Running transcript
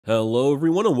Hello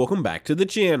everyone and welcome back to the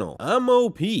channel. I'm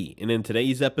OP, and in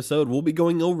today's episode we'll be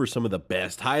going over some of the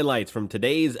best highlights from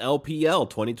today's LPL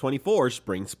 2024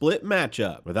 Spring Split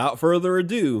matchup. Without further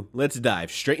ado, let's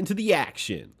dive straight into the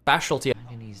action. Specialty.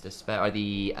 He's the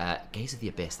Gaze of the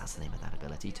Abyss, that's the name of that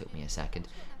ability, took me a second.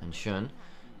 And Shun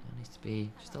needs to be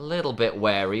just a little bit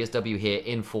wary as W here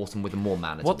enforce him with more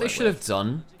mana. What they should have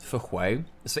done for Hui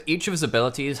is for each of his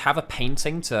abilities have a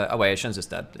painting to... Oh wait, Shun's just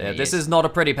dead. This is not a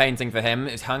pretty painting for him.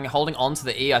 He's holding on to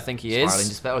the E, I think he is. Spiraling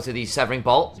Dispel to the Severing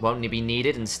Bolt, won't be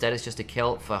needed. Instead it's just a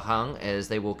kill for Hung as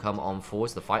they will come on forward.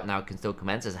 So the fight now can still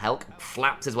commence as Helk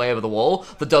flaps his way over the wall.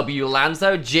 The W lands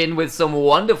though. Jin with some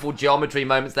wonderful geometry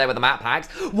moments there with the map hacks.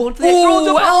 One for the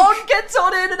on, gets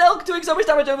on in, and Elk doing so much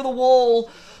damage over the wall.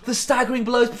 The staggering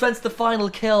blows prevents the final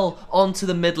kill onto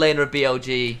the mid laner of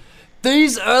BLG.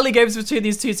 These early games between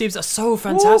these two teams are so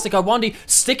fantastic. Iwandy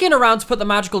sticking around to put the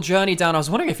magical journey down. I was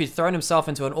wondering if he'd thrown himself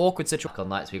into an awkward situation. On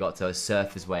Knights, we got to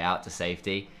surf his way out to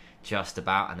safety, just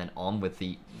about, and then on with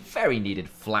the very needed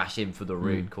flash in for the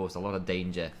root. Caused a lot of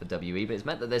danger for WE, but it's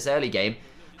meant that this early game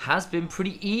has been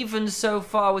pretty even so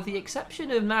far, with the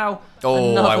exception of now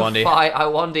another fight.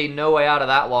 Iwandy, no way out of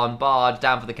that one. Bard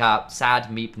down for the cap. Sad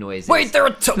meep noises. Wait, there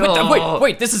are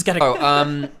wait, this is getting...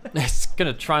 it's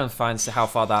gonna try and find how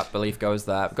far that belief goes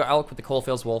there. We've got Elk with the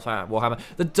Caulfield's Warhammer.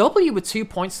 The W with 2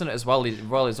 points in it as well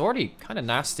is already kind of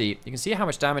nasty. You can see how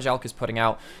much damage Elk is putting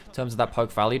out in terms of that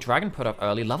poke value. Dragon put up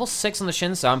early. Level 6 on the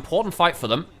Shinsa. Important fight for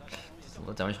them. A lot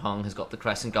of damage. Hung has got the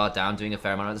Crescent Guard down, doing a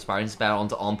fair amount of the Spiraling Spell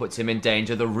onto On, puts him in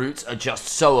danger. The roots are just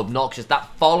so obnoxious. That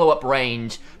follow-up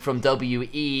range from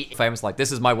WE. Famous like,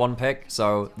 this is my one pick,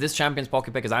 so this champion's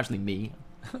pocket pick is actually me.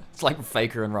 It's like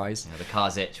Faker and Rise. Yeah, the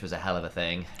Kha'Zix was a hell of a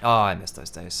thing. Oh, I missed those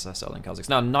days, soloing Kha'Zix.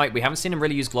 Now, Knight, we haven't seen him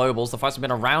really use globals. The fights have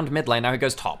been around mid lane, now he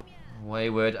goes top.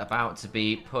 Wayward about to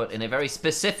be put in a very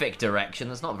specific direction.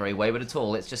 That's not very wayward at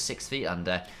all. It's just 6 feet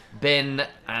under. Bin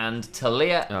and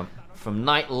Talia from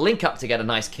Knight link up to get a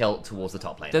nice kill towards the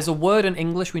top lane. There's a word in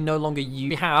English we no longer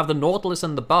use. We have the Nautilus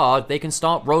and the Bard, they can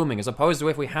start roaming, as opposed to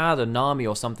if we had a Nami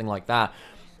or something like that.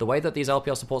 The way that these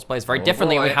LPL supports play is very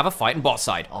differently, and we have a fight in bot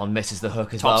side. On misses the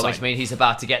hook as well, which means he's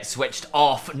about to get switched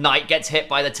off. Knight gets hit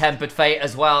by the Tempered Fate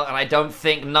as well, and I don't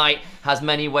think Knight has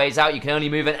many ways out. You can only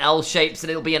move in L shapes, and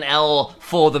it'll be an L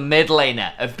for the mid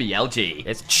laner of BLG.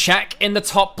 It's check in the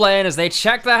top lane as they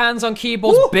check their hands on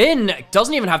keyboards. Bin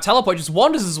doesn't even have teleport, just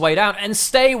wanders his way down, and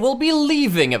Stay will be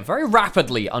leaving very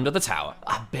rapidly under the tower.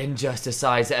 Bin just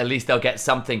decides that at least they'll get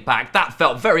something back. That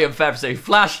felt very unfair, so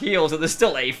flash heals, and there's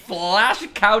still a flash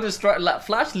counter strike,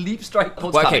 flash leap strike.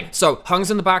 Okay, so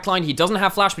Hung's in the back line. He doesn't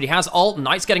have flash, but he has ult.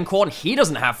 Knight's getting caught, and he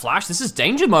doesn't have flash. This is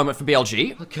danger moment for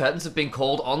BLG. The curtains have been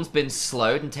called. On's been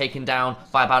slowed and taken down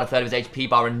by about a third of his HP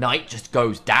bar, and Knight just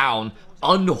goes down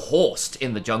unhorsed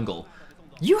in the jungle.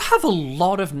 You have a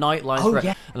lot of Knight lines.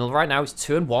 Yeah. And right now he's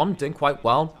 2-1, doing quite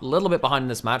well. A little bit behind in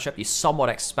this matchup. You somewhat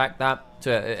expect that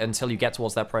until you get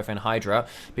towards that Profane Hydra.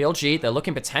 BLG, they're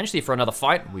looking potentially for another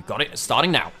fight. We've got it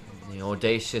starting now. The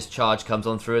audacious charge comes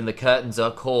on through and the curtains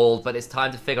are called, but it's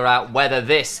time to figure out whether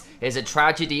this is a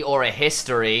tragedy or a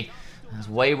history. As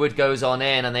Wayward goes on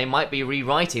in, and they might be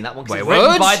rewriting that one because it's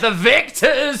written by the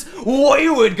victors.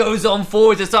 Wayward goes on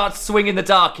forward to start swinging the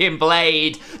Darkin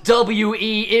Blade.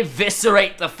 WE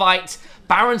eviscerate the fight.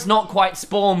 Baron's not quite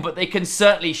spawned, but they can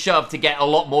certainly shove to get a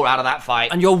lot more out of that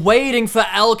fight. And you're waiting for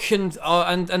Elk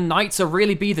and Knight to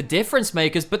really be the difference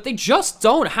makers, but they just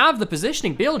don't have the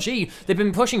positioning. BLG, they've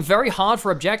been pushing very hard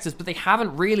for objectives, but they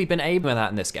haven't really been able to that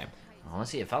in this game.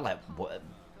 Honestly, it felt like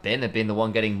Bin had been the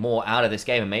one getting more out of this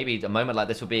game, and maybe a moment like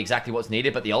this would be exactly what's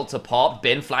needed, but the ults are popped.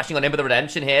 Bin flashing on him with the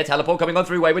redemption here. Teleport coming on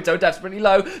through. Wayward, desperately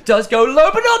low. Does go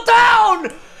low, but not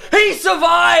down! He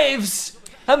survives!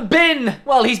 And Bin,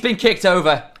 well, he's been kicked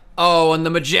over. Oh, and the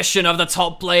magician of the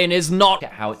top lane is not...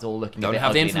 Look at how it's all looking. Don't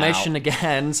have the information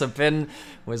again, so Bin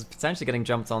was potentially getting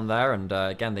jumped on there, and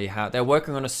again, they're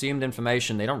working on assumed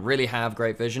information. They don't really have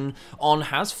great vision. On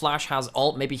has flash, has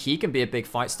ult. Maybe he can be a big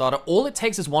fight starter. All it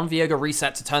takes is one Viego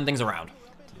reset to turn things around.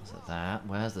 That.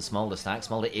 Where's the Smolder stack?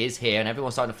 Smolder is here, and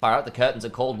everyone's starting to fire out. The curtains are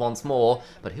called once more,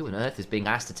 but who on earth is being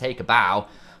asked to take a bow?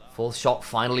 Fourth shot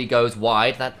finally goes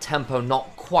wide. That tempo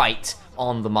not quite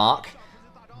on the mark.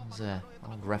 There's a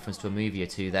reference to a movie or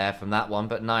two there from that one,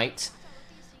 but Knight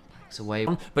backs away.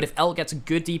 But if Elk gets a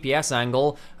good DPS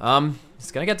angle,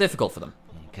 it's going to get difficult for them.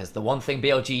 Because the one thing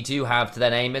BLG do have to their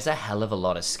name is a hell of a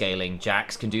lot of scaling.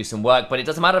 Jax can do some work, but it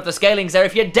doesn't matter if the scaling's there.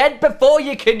 If you're dead before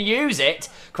you can use it.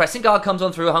 Crescent Guard comes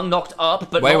on through, Hung knocked up,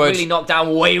 but not really knocked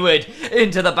down. Wayward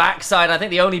into the backside. I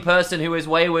think the only person who is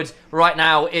Wayward right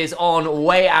now is on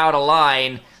way out of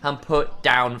line and put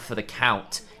down for the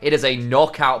count. It is a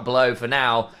knockout blow for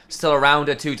now. Still a round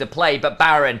or two to play, but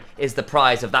Baron is the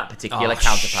prize of that particular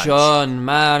counterpunch. Shun,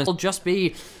 man. It'll just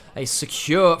be a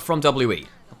secure from WE.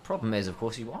 The problem is, of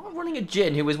course, you are running a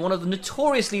Jhin who is one of the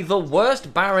notoriously the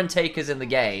worst Baron takers in the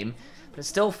game. But it's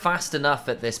still fast enough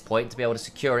at this point to be able to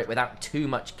secure it without too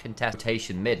much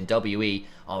contestation mid. And WE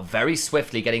are very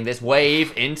swiftly getting this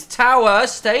wave into tower.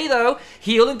 Stay though.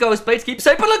 Heal and Ghostblade keep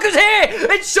safe. But look who's here!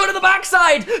 It's shot at the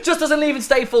backside! Just doesn't leave and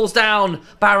stay, falls down.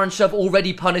 Baron Shove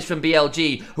already punished from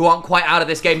BLG, who aren't quite out of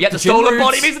this game yet. The stolen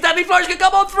body means the deadly flourish can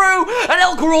come on through! And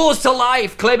Elk roars to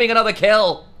life, claiming another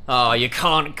kill. Oh, you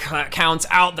can't count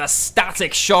out the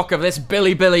static shock of this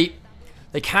Bilibili.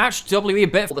 They catch WE a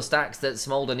bit. All the stacks that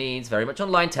Smolder needs, very much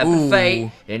online. Tempered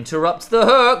Fate interrupts the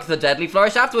hook. The deadly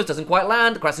flourish afterwards doesn't quite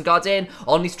land. The Crescent Guard's in.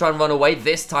 On needs to try and run away.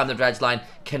 This time the dredge line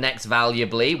connects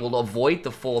valuably. Will avoid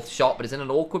the fourth shot, but is in an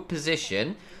awkward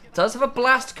position. Does have a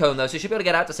blast cone though, so should be able to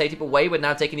get out to safety. But Wayward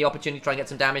now taking the opportunity to try and get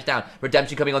some damage down.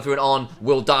 Redemption coming on through and on.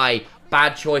 Will die.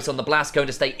 Bad choice on the blast cone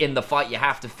to stay in the fight. You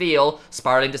have to feel.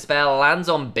 Spiraling Despair lands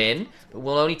on Bin, but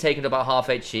will only take him to about half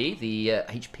HP. The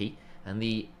HP and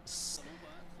the.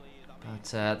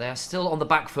 But they are still on the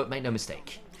back foot, make no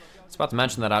mistake. I was about to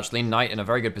mention that actually. Knight in a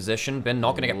very good position. Bin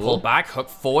not going to get pulled back. Hook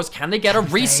forwards. Can they get a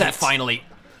reset finally?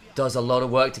 Does a lot of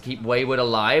work to keep Wayward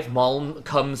alive. Muln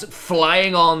comes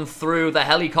flying on through the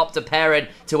helicopter parent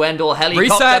to end all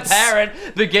helicopter parent.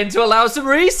 Begin to allow some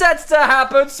resets to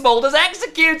happen. Smolder's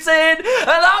executed. And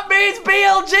that means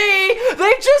BLG,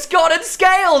 they've just gotten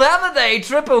scaled, haven't they?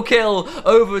 Triple kill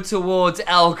over towards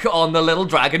Elk on the little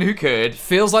dragon who could.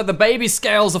 Feels like the baby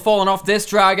scales are falling off this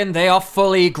dragon. They are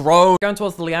fully grown. Going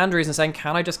towards the Leandries and saying,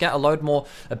 can I just get a load more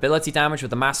ability damage with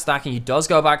the mass stacking? He does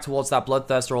go back towards that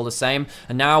Bloodthirster all the same.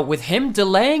 And now with him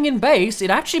delaying in base, it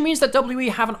actually means that WE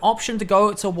have an option to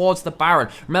go towards the Baron.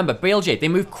 Remember, BLG, they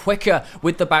move quicker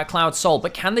with the Backcloud Soul,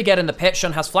 but can they get in the pit?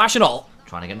 Shun has flash and all.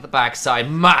 Trying to get into the backside.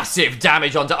 Massive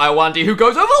damage onto Iwandi, who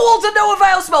goes over the wall to no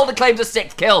avail. Smolder claims a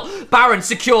 6th kill. Baron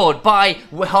secured by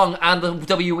Hung and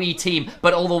the WE team,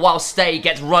 but all the while Stay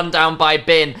gets run down by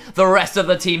Bin. The rest of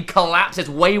the team collapses.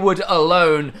 Wayward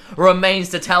alone remains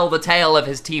to tell the tale of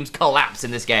his team's collapse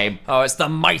in this game. Oh, it's the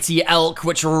mighty Elk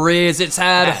which rears its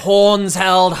head, horns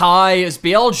held high. As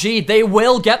BLG, they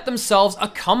will get themselves a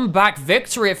comeback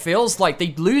victory. It feels like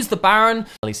they lose the Baron.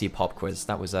 LEC pop quiz.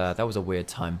 That was a weird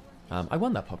time. I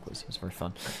won that pop quiz. It was very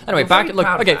fun. Anyway, look,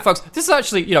 okay, folks, this is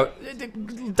actually, you know,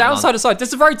 downside aside,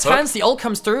 this is very tense. The ult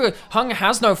comes through. Hung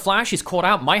has no flash. He's caught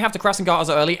out. Might have to Crescent Guard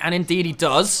early, and indeed he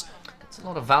does. It's a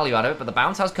lot of value out of it, but the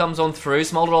bounce house comes on through.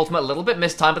 Smolder ultimate a little bit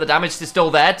mistimed, but the damage is still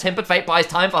there. Tempered Fate buys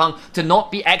time for Hung to not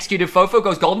be executed. Fofo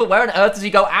goes golden, but where on earth does he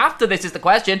go after this is the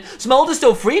question. Smolder's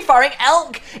still free firing.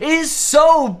 Elk is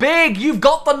so big. You've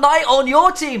got the Knight on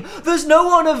your team. There's no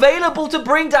one available to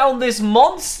bring down this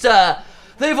monster.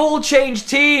 They've all changed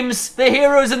teams. The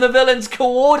heroes and the villains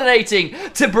coordinating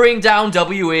to bring down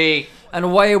WE.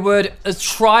 And Wayward, as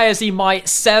try as he might,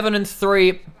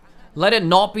 7-3. Let it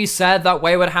not be said that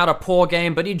Wayward had a poor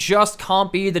game, but he just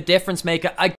can't be the difference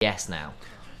maker. I guess now.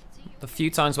 The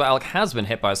few times where Elk has been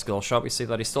hit by a skill shot, we see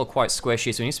that he's still quite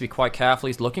squishy, so he needs to be quite careful.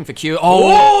 He's looking for Q.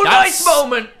 Oh, nice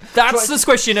moment! That's the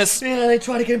squishiness. Yeah, they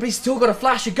try to get him, but he's still got a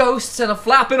flash of ghosts and a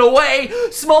flapping away.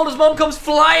 Smolder's mum comes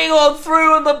flying on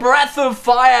through, and the breath of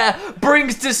fire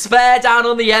brings despair down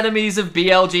on the enemies of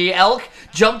BLG. Elk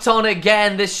jumped on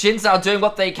again. This Shin's out doing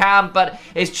what they can, but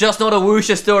it's just not a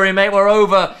Wuxia story, mate. We're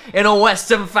over in a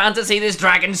Western fantasy. This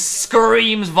dragon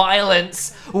screams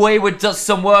violence. Wayward does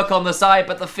some work on the side,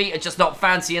 but the feet are just not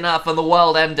fancy enough, and the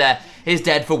World Ender is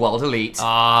dead for World Elite.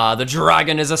 Ah, the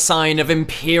dragon is a sign of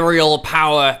imperial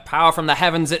power. Power from the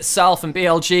heavens itself, and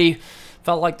BLG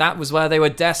felt like that was where they were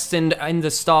destined in the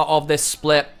start of this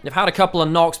split. They've had a couple of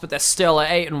knocks, but they're still at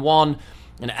 8-1.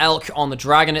 And Elk on the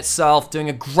dragon itself doing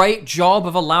a great job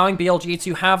of allowing BLG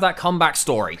to have that comeback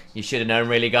story. You should have known,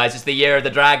 really, guys. It's the year of the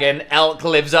dragon. Elk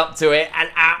lives up to it and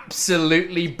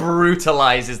absolutely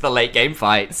brutalizes the late game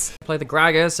fights. Play the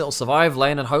Gragas, it'll survive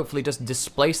lane and hopefully just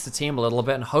displace the team a little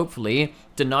bit and hopefully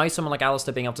deny someone like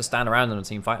Alistair being able to stand around in a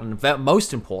team fight, and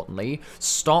most importantly,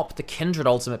 stop the Kindred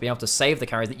ultimate being able to save the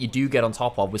carries that you do get on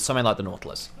top of with something like the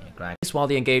Nautilus. While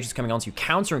the engage is coming on to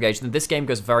counter-engage, then this game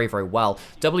goes very, very well.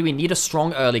 WE need a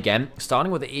strong early game,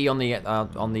 starting with the E on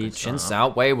the Chin Sao.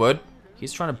 Wayward,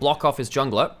 he's trying to block off his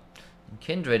jungler.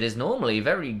 Kindred is normally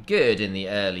very good in the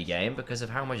early game because of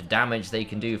how much damage they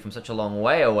can do from such a long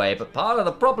way away, but part of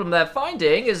the problem they're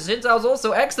finding is Xinzao's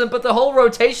also excellent, but the whole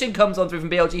rotation comes on through from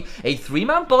BLG. A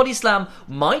 3-man body slam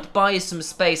might buy some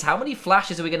space. How many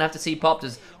flashes are we going to have to see popped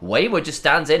as Wayward just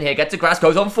stands in here, gets a grass,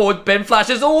 goes on forward, Bin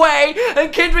flashes away,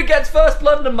 and Kindred gets first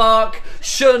blood in the mark.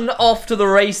 Shun off to the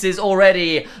races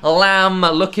already. Lamb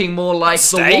looking more like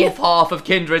the wolf half of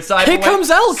Kindred. Here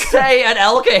comes Elk! Stay and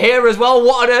Elk are here as well.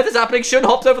 What on earth is happening? Shun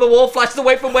hops over the wall, flashes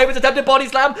away from Wayward's attempted body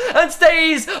slam, and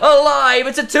stays alive.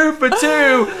 It's a 2 for 2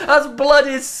 as blood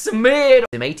is smeared.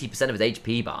 80% of his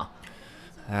HP bar.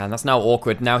 And that's now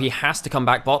awkward. Now he has to come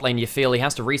back bot lane, you feel. He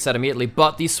has to reset immediately,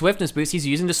 but these swiftness boosts he's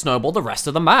using to snowball the rest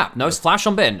of the map. No flash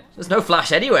on Bin. There's no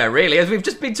flash anywhere, really, as we've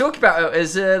just been talking about,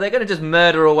 as they're going to just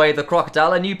murder away the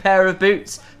Crocodile. A new pair of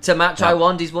boots to match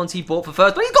Iwandi's ones he bought for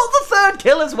first, but he's got the 3rd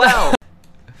kill as well.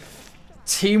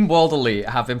 Team World Elite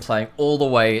have been playing all the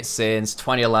way since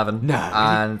 2011. No.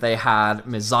 And they had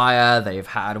Mizaya, they've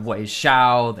had Wei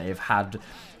Xiao, they've had,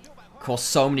 of course,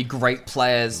 so many great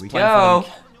players. Here we go.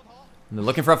 They're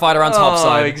looking for a fight around top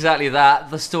side. Oh, exactly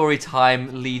that. The story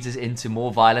time leads us into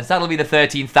more violence. That'll be the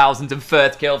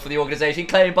 13,001st kill for the organization,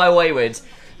 claimed by Wayward.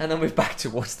 And then we're back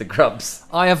towards the grubs.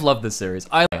 I have loved this series.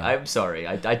 I'm sorry,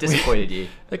 I disappointed you.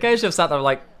 Occasionally I've sat there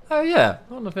like, oh yeah,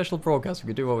 on an official broadcast, we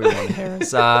can do what we want here.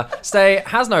 Stay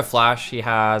has no flash, he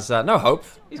has no hope,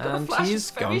 and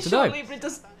he's going to die.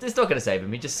 But it's not going to save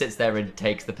him, he just sits there and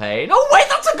takes the pain. Oh wait,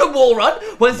 that's a good wall run!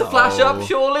 When's the flash up,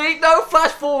 surely? No,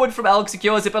 flash forward from Elk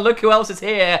secures it, but look who else is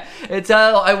here. It's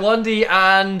Iwandi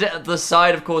and the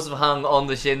side, of course, of Hung on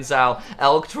the Xinzao.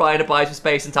 Elk trying to buy some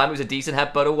space and time, it was a decent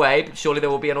headbutt away, but surely there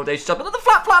will be an audacious shot. But then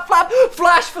the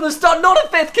flash for the stun, not a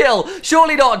 5th kill!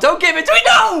 Surely not, don't give it to me,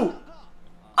 no!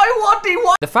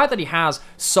 The fact that he has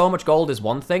so much gold is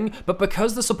one thing, but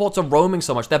because the supports are roaming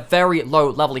so much, they're very low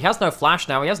level. He has no flash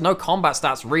now, he has no combat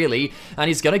stats really, and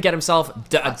he's going to get himself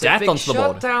a death onto the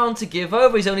board. Shutdown to give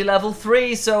over, he's only level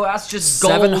 3, so that's just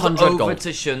gold over to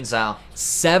Xinzao.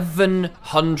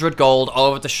 700 gold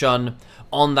over to Shun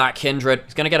on that Kindred.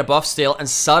 He's going to get a buff steal, and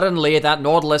suddenly that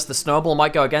Nautilus, the snowball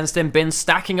might go against him. Bin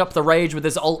stacking up the rage with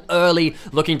his ult early,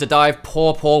 looking to dive.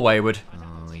 Poor Wayward.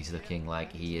 He's looking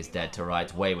like he is dead to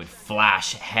rights. Wayward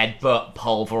flash, headbutt,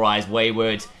 pulverize.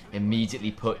 Wayward immediately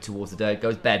put towards the dirt.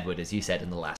 Goes bedward, as you said in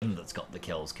the last one, that's got the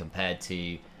kills compared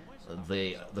to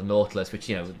the Nautilus, which,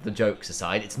 you know, the jokes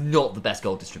aside, it's not the best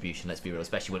gold distribution, let's be real,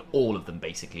 especially when all of them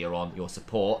basically are on your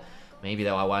support. Maybe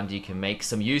though Iwandi can make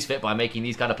some use of it by making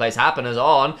these kind of plays happen as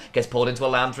On gets pulled into a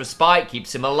Lamb for a spike,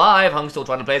 keeps him alive. Hung still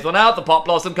trying to play his one out. The Pop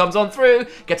Blossom comes on through,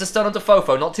 gets a stun onto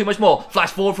Fofo, not too much more.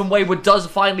 Flash forward from Wayward does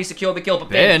finally secure the kill, but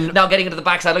Bin now getting into the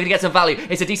backside, looking to get some value.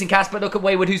 It's a decent cast, but look at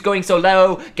Wayward who's going so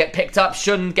low. Get picked up,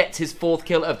 Shun gets his 4th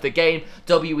kill of the game.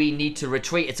 WE need to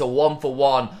retreat. It's a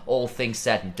 1-for-1, all things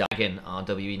said and done. Are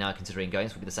WE now considering going?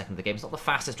 This will be the 2nd of the game. It's not the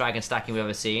fastest dragon stacking we've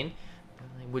ever seen.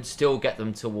 Would still get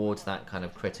them towards that kind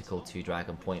of critical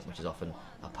 2-dragon point, which is often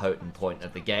a potent point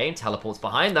of the game. Teleports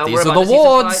behind though. These are the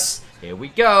wards. Here we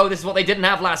go. This is what they didn't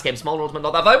have last game. Small ultimate,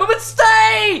 not that valuable, but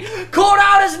stay! Caught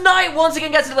out as Knight once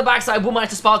again gets into the backside. Will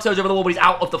manage to spark surge over the wall, but he's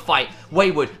out of the fight.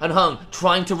 Wayward and Hung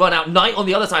trying to run out. Knight on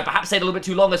the other side, perhaps stayed a little bit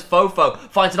too long as Fofo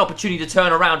finds an opportunity to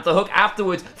turn around. The hook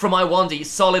afterwards from Iwandi,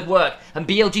 solid work. And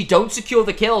BLG don't secure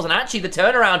the kills, and actually the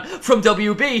turnaround from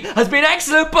WB has been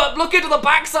excellent, but look into the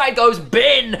backside goes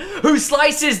Bin, who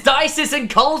slices, dices, and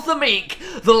culls the Meek.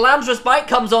 The Lamb's Respite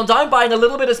comes on time, buying a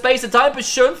little bit of space and time, but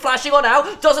Shun flashing on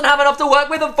out, doesn't have enough to work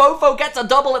with, and Fofo gets a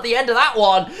double at the end of that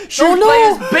one. Shun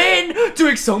players Bin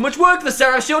doing so much work. The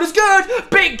Seraph Shield is good.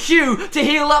 Big Q to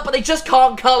heal up, but they just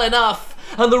can't cull enough.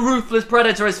 And the Ruthless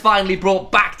Predator is finally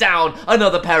brought back down.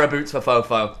 Another pair of boots for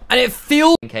Fofo. And it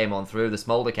feels... Came on through, the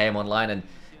Smolder came online, and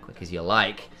quick as you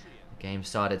like, the game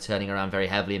started turning around very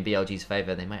heavily in BLG's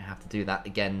favour. They might have to do that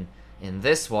again in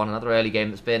this one. Another early game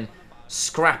that's been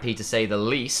scrappy to say the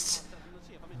least.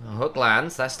 Hook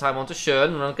lands, this time onto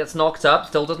Shun, gets knocked up,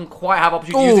 still doesn't quite have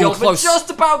opportunity to use the ultimate,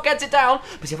 just about gets it down,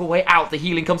 but he's a way out, the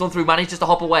healing comes on through, manages to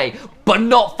hop away, but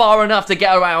not far enough to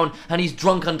get around, and he's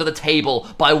drunk under the table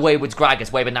by Wayward's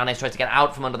Gragas. Wayward now tries to get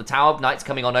out from under the tower, Knight's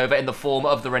coming on over in the form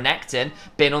of the Renekton.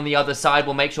 Bin on the other side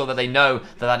will make sure that they know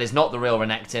that that is not the real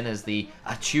Renekton as the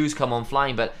Achus come on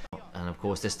flying, but... And of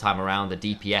course this time around the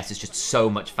DPS is just so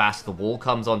much faster. The wall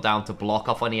comes on down to block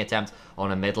off any attempt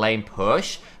on a mid lane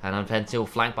push. And Unfentil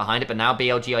flank behind it, but now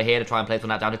BLG are here to try and play this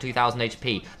one out down to 2000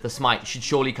 HP. The smite should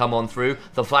surely come on through.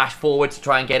 The flash forward to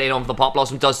try and get in on the Pop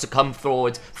Blossom does succumb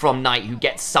forward from Knight, who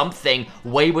gets something.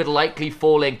 Wayward likely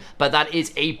falling, but that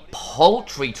is a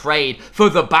paltry trade for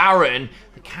the Baron.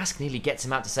 The cask nearly gets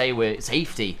him out to say we're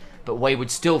safety. but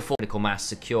Wayward still for critical mass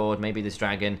secured. Maybe this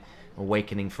dragon,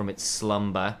 awakening from its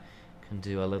slumber, can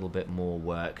do a little bit more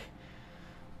work.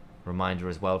 Reminder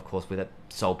as well, of course, with a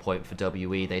soul point for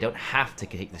WE, they don't have to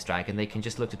take this dragon. They can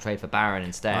just look to trade for Baron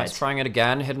instead. He's trying it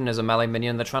again, hidden as a melee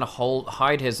minion. They're trying to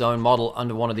hide his own model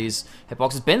under one of these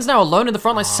hitboxes. Ben's now alone in the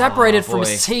front line, separated from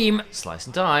his team. Slice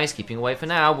and dice, keeping away for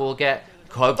now. We'll get...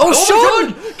 Oh,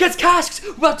 Sean! Gets cashed!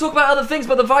 We're about to talk about other things,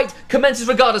 but the fight commences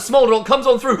regardless. Smolder comes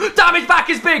on through. Damage back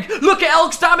is big. Look at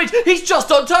Elk's damage. He's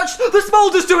just untouched. The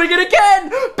Smolder's doing it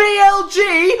again.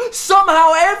 BLG,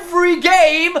 somehow every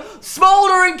game,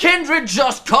 Smolder and Kindred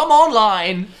just come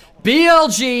online.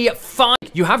 BLG, fine.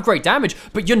 You have great damage,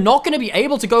 but you're not going to be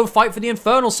able to go fight for the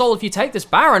Infernal Soul if you take this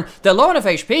Baron. They're low enough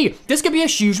HP. This could be a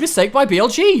huge mistake by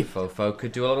BLG. Fofo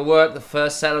could do a lot of work. The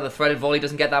first set of the threaded volley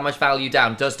doesn't get that much value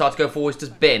down. Does start to go forwards, does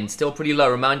Bin. Still pretty low.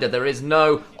 Reminder, there is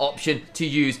no option to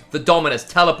use the Dominus.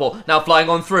 Teleport now flying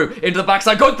on through. Into the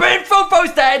backside goes Bin.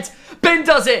 Fofo's dead. Bin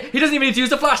does it. He doesn't even need to use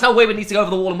the flash. Now Wayward needs to go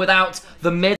over the wall and without the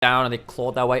mid. Down, and they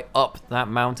clawed their way up that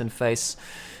mountain face.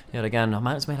 Yet again, a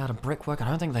mountain's made out of brickwork. I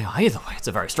don't think they are either way. It's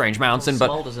a very strange mountain, but...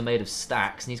 Smolders are made of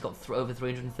stacks, and he's got over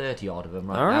 330 odd of them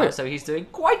right now, so he's doing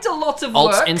quite a lot of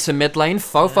Ults work. into mid lane.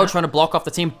 Fofo trying to block off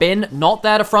the team. Bin not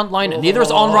there to front line. Neither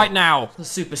is On right now. The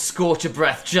Super Scorcher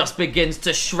Breath just begins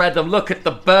to shred them. Look at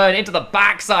the burn. Into the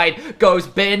backside goes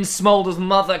Bin. Smolder's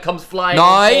mother comes flying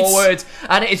forward,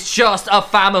 and it's just a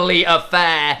family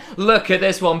affair. Look at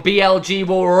this one. BLG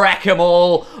will wreck them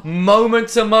all. Moment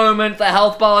to moment, the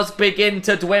health bars begin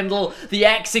to dwindle. The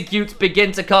executes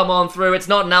begin to come on through. It's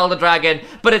not an Elder Dragon,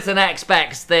 but it's an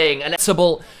X-Specs thing.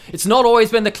 It's not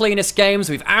always been the cleanest games.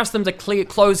 We've asked them to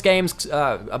close games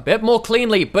a bit more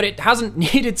cleanly, but it hasn't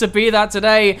needed to be that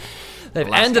today.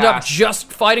 They've ended up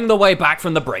just fighting the way back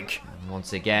from the brink.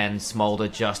 Once again, Smolder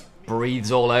just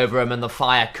breathes all over him, and the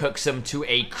fire cooks him to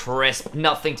a crisp.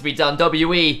 Nothing to be done.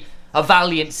 WE, a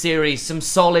valiant series. Some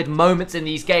solid moments in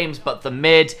these games, but the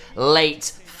mid-late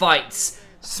fights,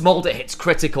 Smolder hits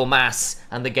critical mass,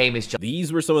 and the game is just...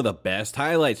 These were some of the best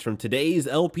highlights from today's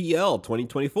LPL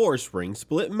 2024 Spring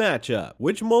Split matchup.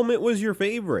 Which moment was your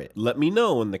favorite? Let me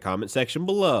know in the comment section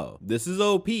below. This is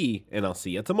OP, and I'll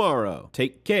see you tomorrow.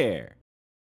 Take care.